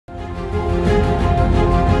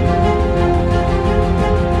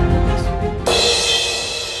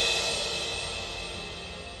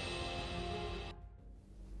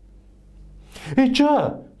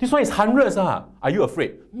Teacher, this one is hundreds. Are you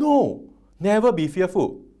afraid? No, never be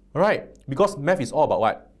fearful. All right, because math is all about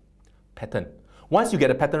what? Pattern. Once you get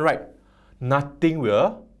the pattern right, nothing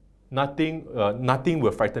will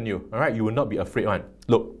frighten you. All right, you will not be afraid one.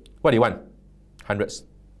 Look, what do you want? Hundreds.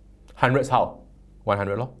 Hundreds how?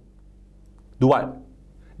 100 lor. Do what?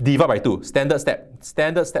 Divide by 2. Standard step.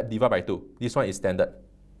 Standard step divide by 2. This one is standard.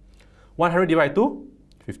 100 divided by 2,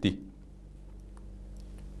 50.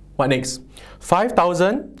 What next?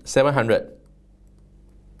 5,700.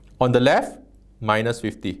 On the left, minus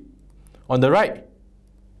 50. On the right,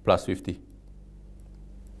 plus 50.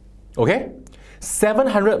 Okay?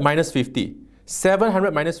 700 minus 50.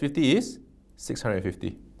 700 minus 50 is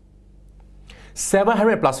 650.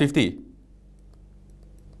 700 plus 50.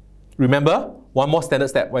 Remember, one more standard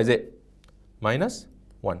step. What is it? Minus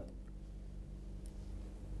 1.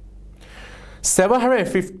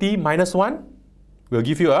 750 minus 1 will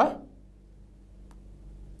give you a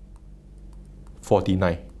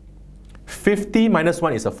 49. 50 minus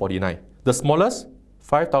 1 is a 49. The smallest,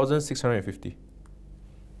 5,650.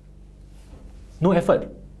 No effort.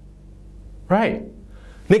 Right?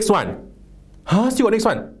 Next one. Still got next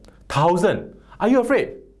one. 1,000. Are you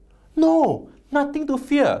afraid? No. Nothing to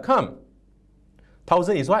fear. Come.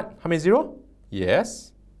 1,000 is what? How many zero?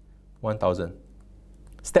 Yes. 1,000.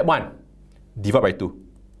 Step 1. Divide by 2.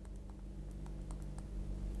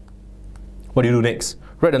 What do you do next?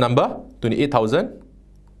 Write the number, 28,000.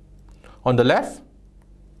 On the left,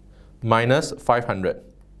 minus 500.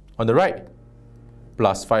 On the right,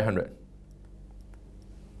 plus 500.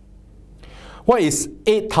 What is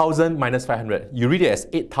 8,000 minus 500? You read it as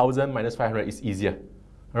 8,000 minus 500 is easier.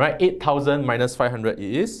 Alright, 8,000 minus 500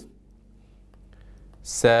 is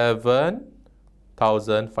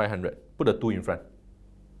 7,500. Put a 2 in front.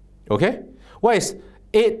 Okay? What is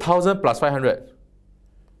 8,000 plus 500?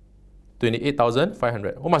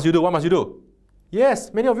 28,500. What must you do? What must you do?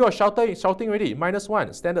 Yes, many of you are shouting already. Minus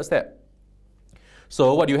 1, standard step.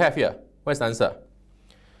 So what do you have here? What is the answer?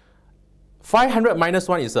 500 minus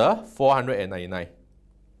 1 is a 499.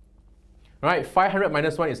 Alright, 500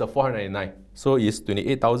 minus 1 is a 499. So it's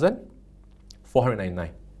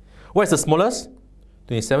 28,499. What is the smallest?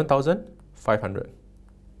 27,500.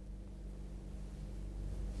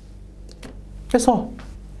 That's all.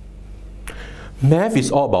 Math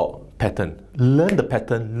is all about pattern. Learn the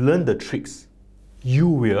pattern, learn the tricks. You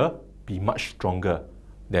will be much stronger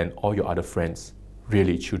than all your other friends.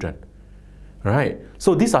 Really, children. Right?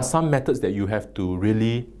 So these are some methods that you have to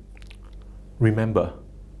really remember.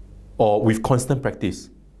 Or with constant practice,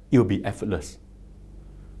 it will be effortless.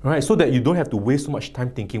 Right? So that you don't have to waste so much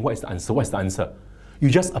time thinking, what is the answer? What is the answer? You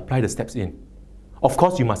just apply the steps in. Of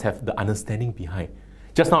course, you must have the understanding behind.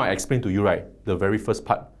 Just now I explained to you, right, the very first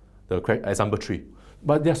part, the example 3.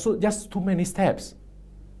 But there's just too many steps.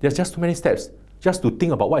 There's just too many steps just to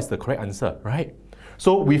think about what is the correct answer, right?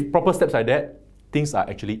 So with proper steps like that, things are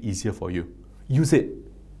actually easier for you. Use it,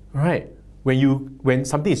 right? When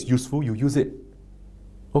something is useful, you use it.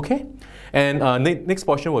 Okay? And next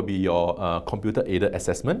portion will be your computer-aided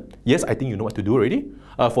assessment. Yes, I think you know what to do already.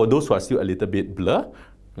 For those who are still a little bit blur,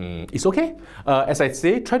 it's okay. As I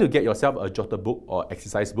say, try to get yourself a jotter book or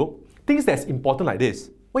exercise book. Things that's important like this.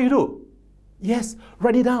 What you do? Yes,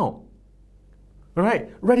 write it down.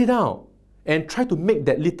 Alright, write it down. And try to make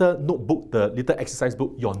that little notebook, the little exercise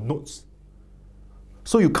book, your notes.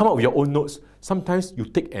 So you come up with your own notes. Sometimes you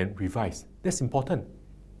take and revise. That's important.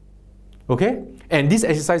 Okay? And this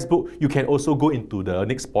exercise book, you can also go into the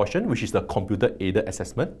next portion, which is the computer-aided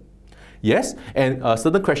assessment. Yes, and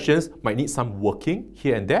certain questions might need some working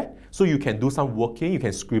here and there. So you can do some working, you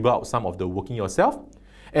can scribble out some of the working yourself.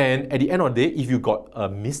 And at the end of the day, if you got a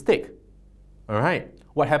mistake, alright,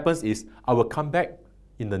 what happens is I will come back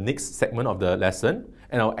in the next segment of the lesson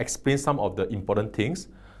and I'll explain some of the important things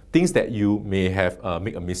that you may have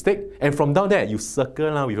made a mistake. And from down there, you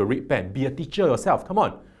circle with a red pen. Be a teacher yourself, come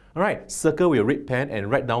on. Alright, circle with a red pen and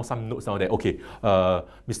write down some notes down there. Okay,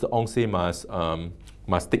 Mr. Ong say must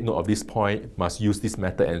take note of this point, must use this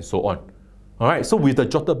method and so on. Alright, so with the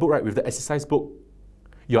jotted book, right, with the exercise book,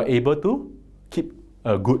 you are able to keep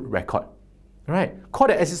a good record. Alright, call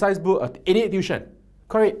the exercise book 88Tuition.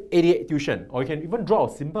 Call it 88Tuition. Or you can even draw a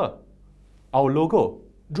symbol, our logo.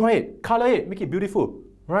 Draw it, color it, make it beautiful.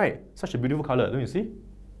 Right, such a beautiful color, don't you see?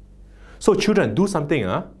 So children, do something.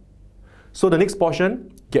 So the next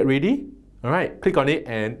portion, get ready. Alright, click on it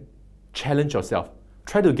and challenge yourself.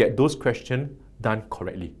 Try to get those questions done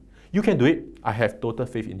correctly. You can do it. I have total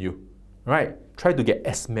faith in you. Alright, try to get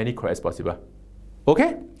as many correct as possible.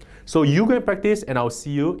 Okay? So you go and practice and I'll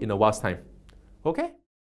see you in a while's time. Okay?